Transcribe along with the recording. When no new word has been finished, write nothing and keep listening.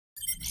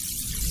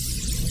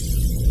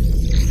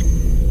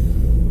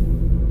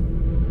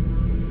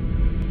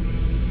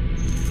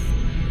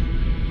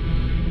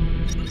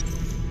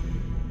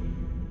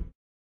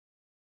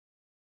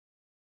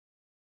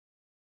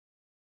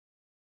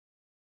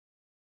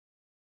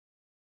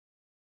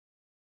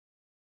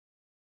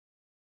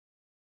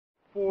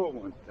4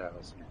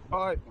 1,000,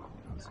 5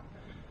 1,000.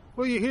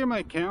 Well, you hear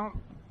my count.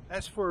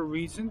 That's for a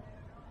reason.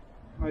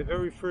 My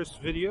very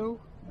first video,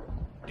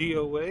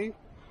 DOA,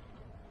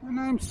 and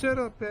I'm set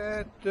up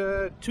at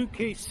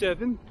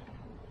 2K7,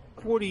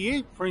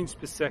 48 frames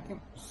per second,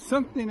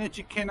 something that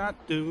you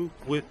cannot do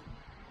with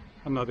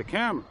another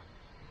camera.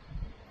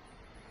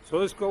 So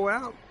let's go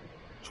out.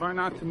 Try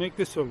not to make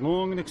this a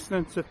long and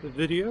extensive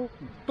video,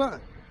 but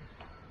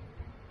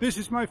this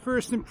is my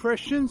first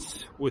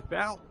impressions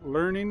without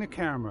learning the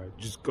camera.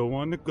 Just go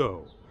on the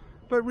go.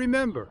 But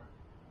remember,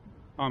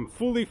 I'm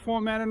fully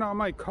formatted on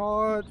my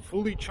card,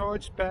 fully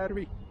charged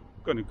battery.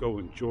 Gonna go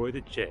enjoy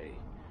the J.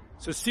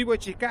 So see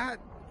what you got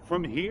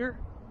from here,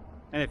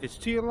 and if it's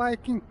to your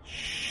liking,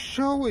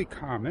 show a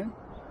comment,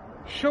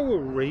 show a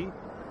rate,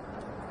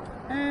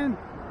 and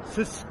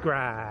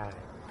subscribe.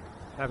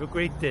 Have a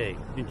great day.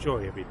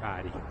 Enjoy,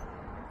 everybody.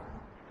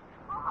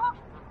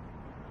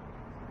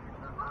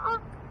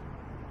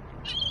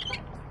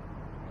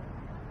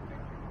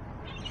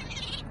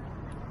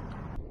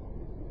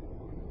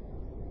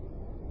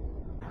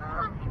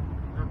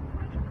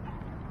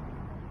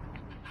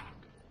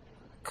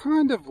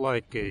 Kind of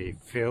like a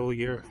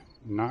failure,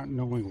 not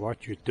knowing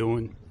what you're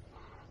doing,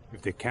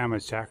 if the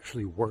camera's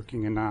actually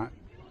working or not.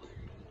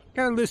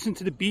 Gotta listen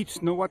to the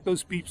beeps, know what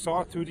those beeps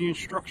are through the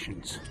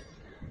instructions.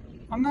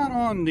 I'm not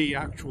on the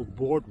actual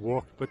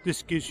boardwalk, but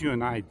this gives you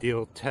an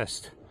ideal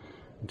test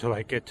until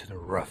I get to the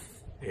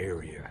rough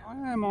area.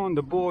 I am on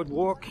the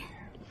boardwalk.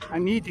 I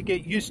need to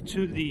get used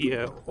to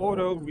the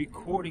auto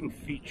recording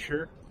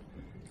feature.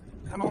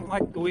 I don't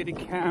like the way the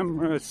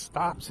camera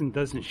stops and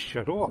doesn't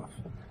shut off.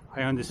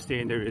 I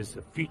understand there is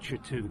a feature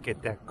to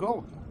get that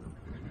going.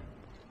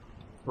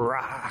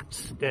 Rock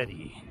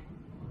steady.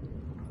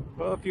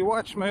 Well, if you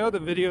watch my other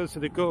videos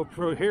of the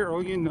GoPro Hero,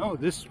 you know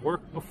this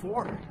worked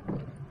before.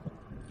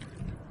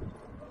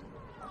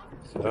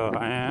 So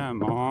I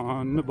am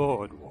on the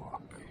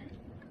boardwalk.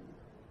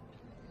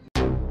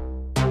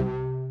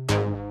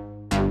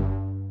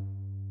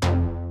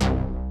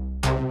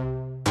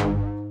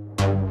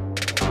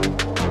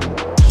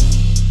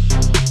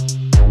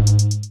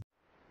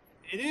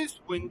 It is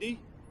windy.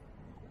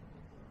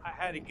 I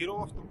had to get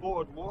off the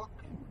boardwalk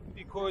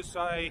because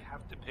I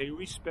have to pay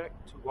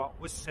respect to what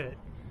was said.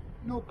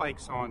 No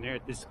bikes on there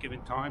at this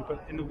given time,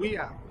 but in the wee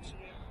hours.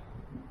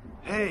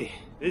 Hey,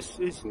 this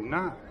is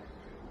not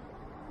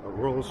a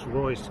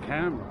Rolls-Royce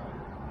camera,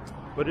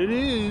 but it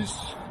is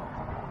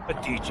a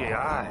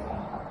DJI.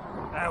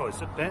 That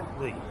was a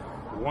Bentley.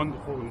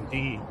 Wonderful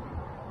indeed.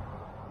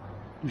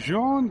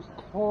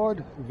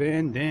 Jean-Claude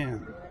Van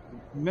Damme.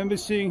 Remember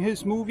seeing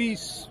his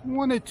movies?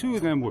 1 or 2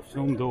 of them were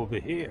filmed over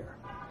here.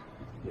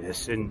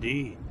 Yes,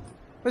 indeed.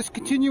 Let's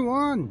continue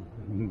on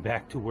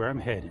back to where I'm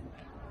headed.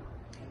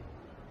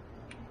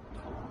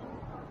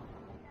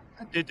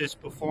 I did this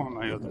before in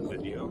my other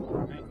video,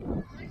 right?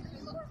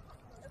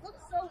 It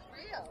looks so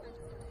real.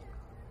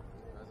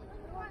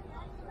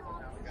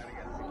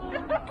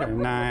 Got a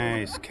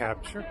nice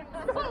capture.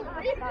 So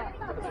real.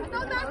 No,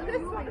 not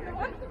this one.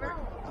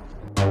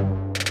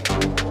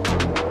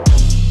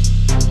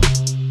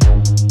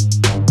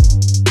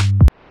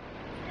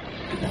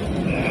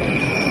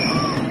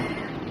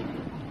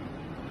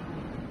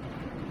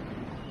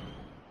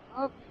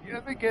 If you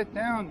ever get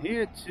down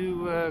here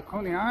to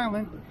Coney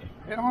Island,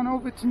 head on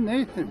over to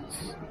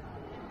Nathan's.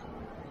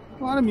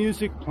 A lot of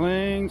music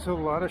playing, so a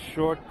lot of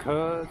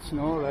shortcuts and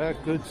all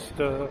that good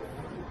stuff.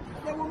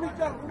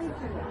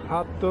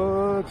 Hot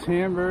dogs,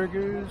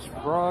 hamburgers,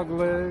 frog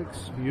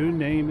legs, you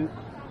name it.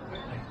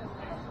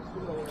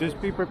 Just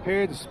be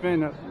prepared to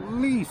spend at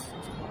least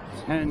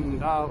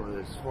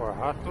 $10 for a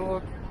hot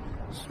dog,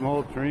 a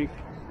small drink,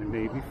 and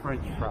maybe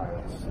French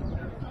fries.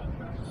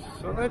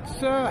 So let's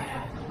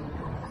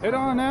head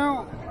on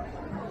out,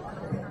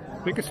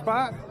 pick a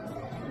spot,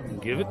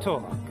 and give a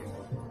talk.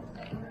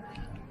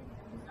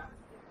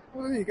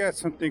 Well, you got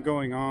something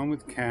going on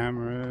with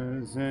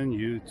cameras and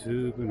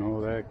YouTube and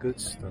all that good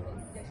stuff.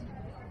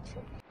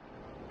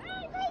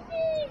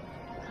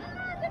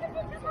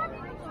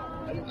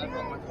 I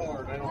brought my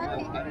card.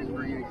 I didn't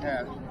bring any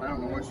cash. I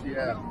don't know what she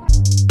had.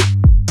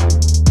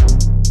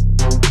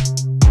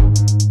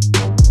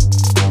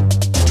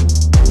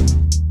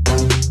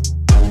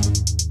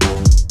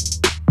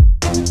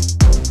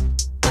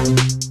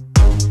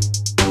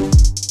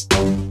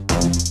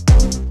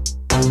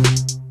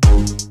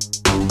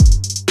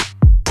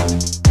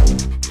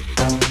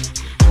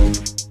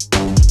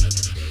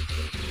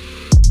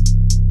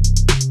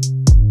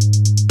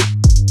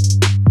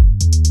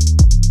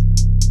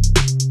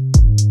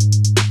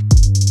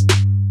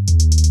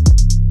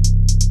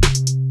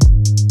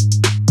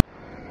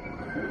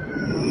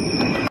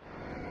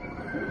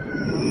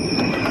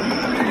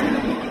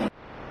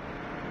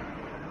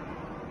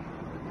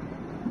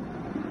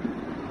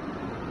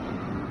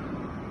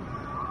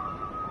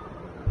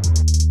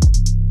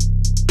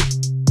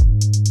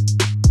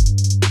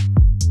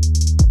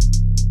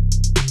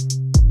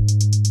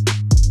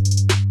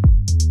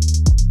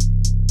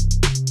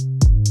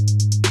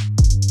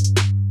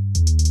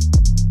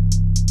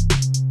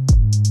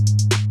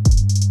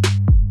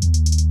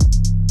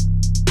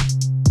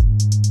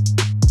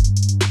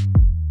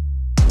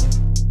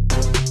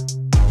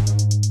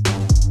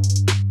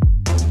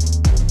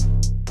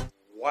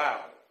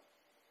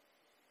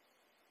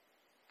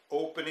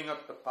 opening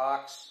up the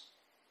box,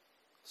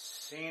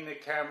 seeing the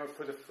camera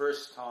for the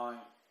first time.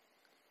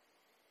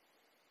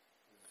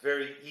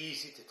 Very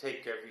easy to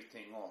take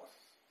everything off,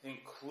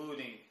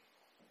 including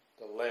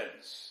the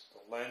lens.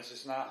 The lens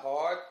is not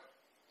hard.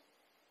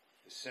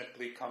 It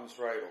simply comes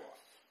right off.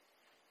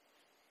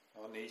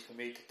 No need for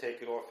me to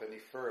take it off any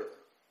further.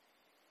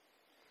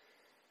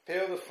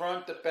 Peel the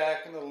front, the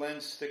back, and the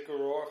lens sticker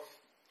off.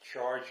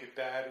 Charge your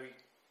battery.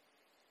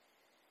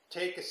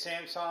 Take a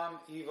Samsung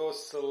Evo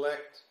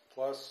Select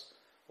Plus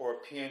or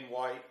a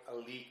PNY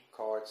Elite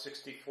card,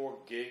 64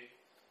 gig,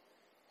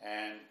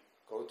 and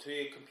go to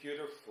your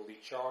computer, fully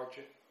charge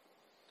it,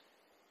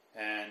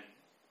 and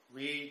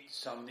read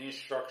some of the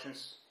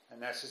instructions,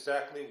 and that's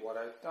exactly what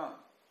I've done.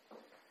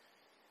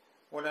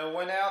 When I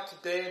went out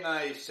today and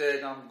I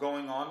said I'm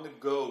going on the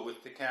go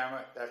with the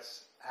camera,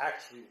 that's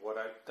actually what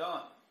I've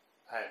done.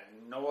 I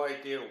had no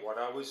idea what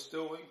I was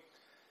doing.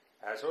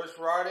 As I was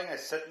riding, I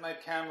set my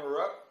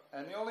camera up,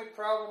 and the only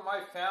problem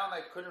I found,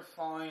 I couldn't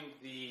find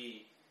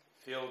the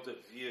field of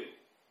view.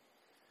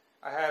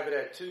 I have it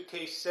at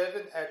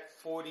 2K7 at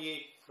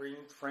 48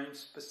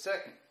 frames per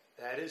second.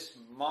 That is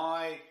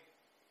my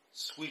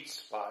sweet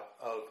spot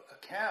of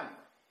a camera.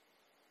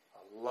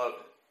 I love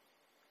it.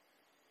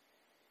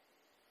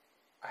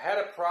 I had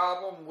a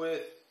problem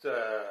with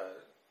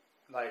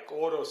like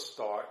auto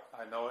start.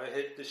 I know I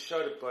hit the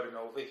shutter button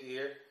over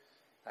here.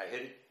 I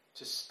hit it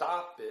to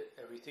stop it.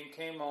 Everything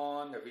came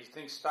on.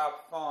 Everything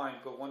stopped fine.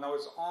 But when I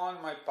was on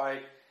my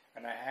bike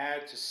and I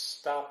had to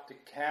stop the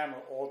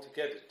camera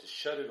altogether to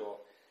shut it off,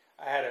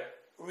 I had to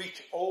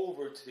reach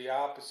over to the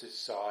opposite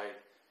side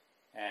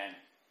and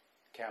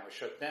the camera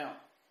shut down.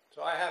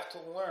 So I have to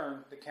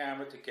learn the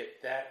camera to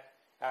get that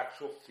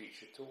actual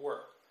feature to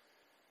work.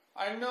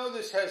 I know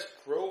this has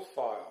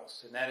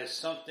profiles, and that is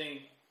something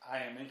I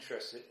am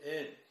interested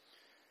in.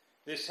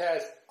 This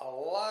has a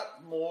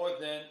lot more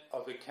than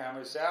other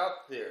cameras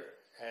out there,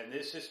 and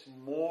this is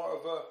more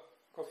of a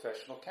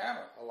professional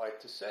camera, I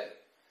like to say.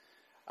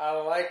 I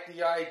like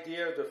the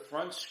idea of the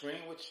front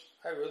screen, which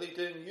I really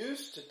didn't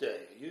use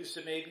today. I used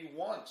it maybe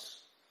once.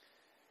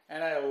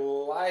 And I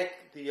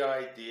like the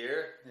idea,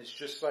 and it's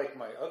just like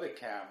my other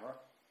camera,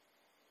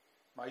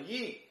 my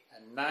Yeet,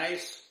 a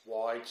nice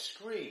wide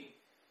screen.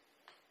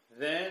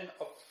 Then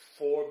a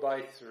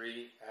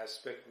 4:3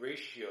 aspect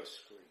ratio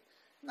screen.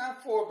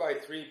 Not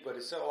 4:3, but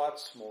it's a lot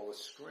smaller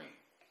screen.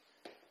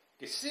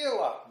 You see a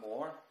lot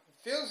more.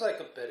 It feels like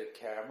a better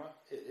camera.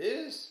 It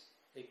is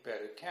a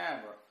better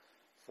camera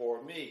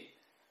for me.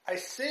 I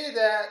say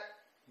that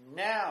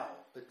now,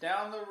 but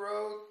down the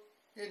road,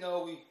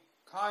 we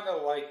kind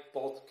of like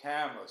both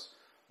cameras.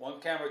 One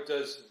camera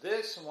does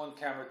this and one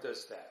camera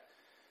does that.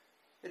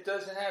 It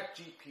doesn't have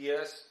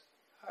GPS.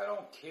 I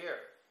don't care.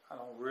 I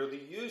don't really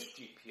use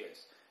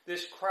GPS.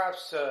 This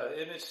crap's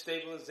image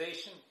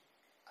stabilization,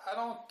 I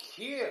don't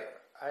care.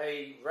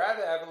 I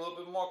rather have a little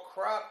bit more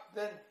crop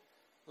than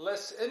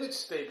less image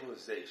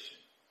stabilization.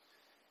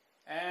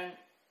 And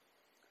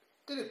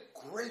did a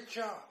great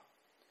job.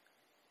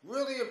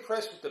 Really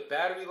impressed with the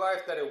battery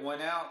life that it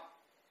went out.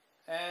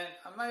 And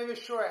I'm not even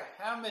sure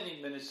how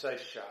many minutes I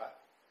shot.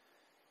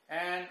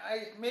 And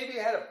I maybe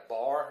had a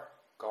bar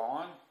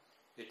gone.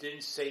 It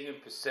didn't say in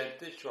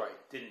percentage, or I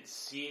didn't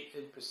see it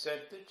in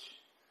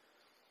percentage.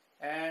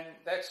 And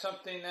that's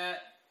something that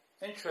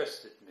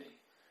interested me.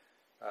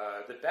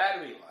 The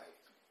battery life.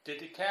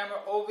 Did the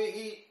camera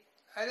overheat?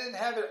 I didn't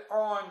have it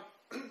on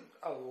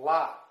a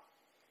lot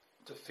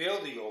to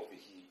feel the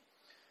overheat.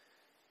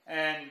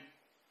 And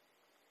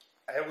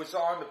I was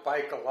on the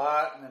bike a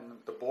lot,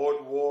 and the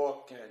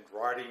boardwalk, and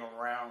riding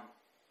around.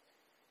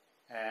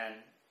 And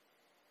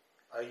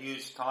I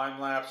used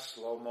time-lapse,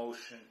 slow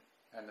motion,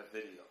 and the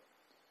video.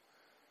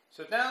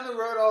 So down the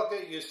road, I'll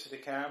get used to the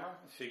camera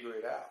and figure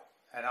it out.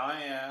 And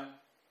I am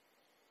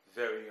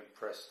very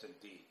impressed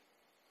indeed.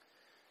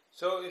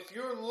 So if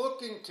you're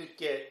looking to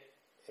get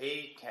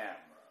a camera,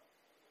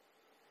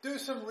 do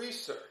some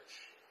research.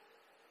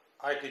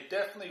 I could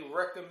definitely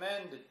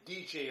recommend the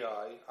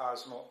DJI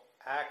Asmo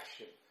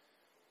Action.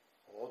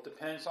 All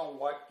depends on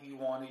what you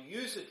want to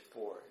use it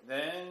for.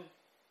 Then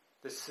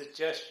the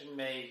suggestion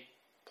may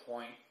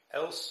point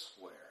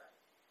elsewhere.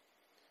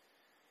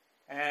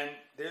 And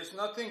there's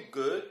nothing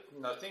good,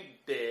 nothing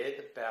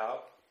bad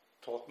about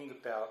talking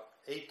about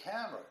a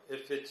camera,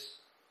 if it's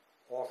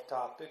off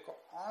topic or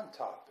on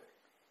topic.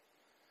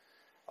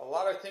 A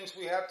lot of things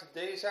we have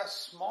today is our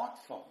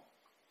smartphone,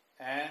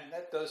 and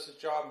that does the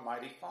job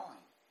mighty fine.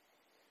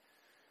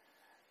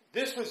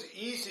 This was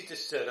easy to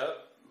set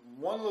up.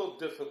 One little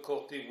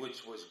difficulty,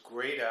 which was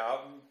grayed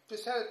out, and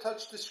just had to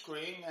touch the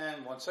screen,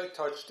 and once I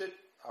touched it,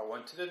 I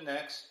went to the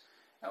next,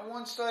 and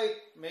once I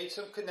made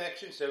some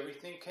connections,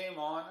 everything came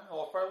on, and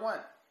off I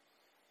went.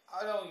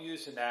 I don't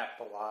use an app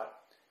a lot,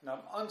 and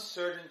I'm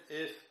uncertain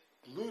if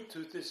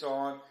Bluetooth is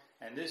on,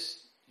 and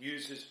this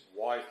uses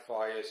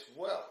Wi-Fi as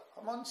well.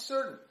 I'm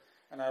uncertain,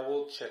 and I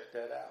will check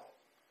that out.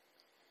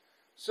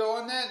 So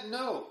on that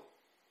note,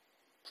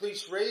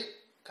 please rate,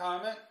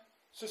 comment,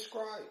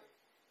 subscribe.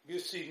 You'll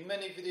see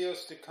many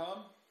videos to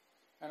come,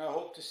 and I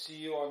hope to see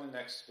you on the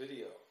next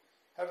video.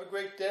 Have a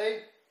great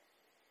day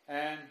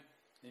and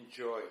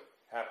enjoy.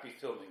 Happy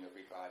filming,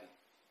 everybody.